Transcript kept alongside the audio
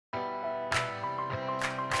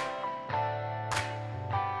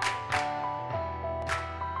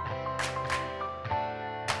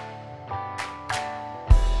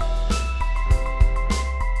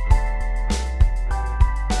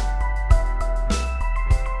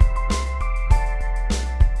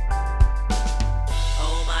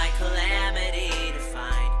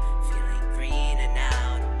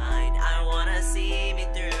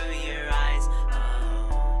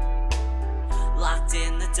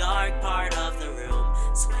dark part of the room,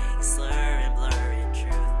 swaying, slur and blur in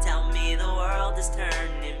truth. Tell me the world is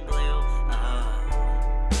turning blue. Oh,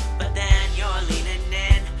 but then you're leaning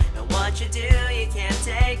in, and what you do you can't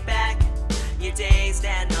take back. You're dazed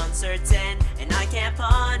and uncertain, and I can't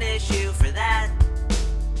punish you for that.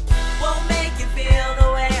 Won't make you feel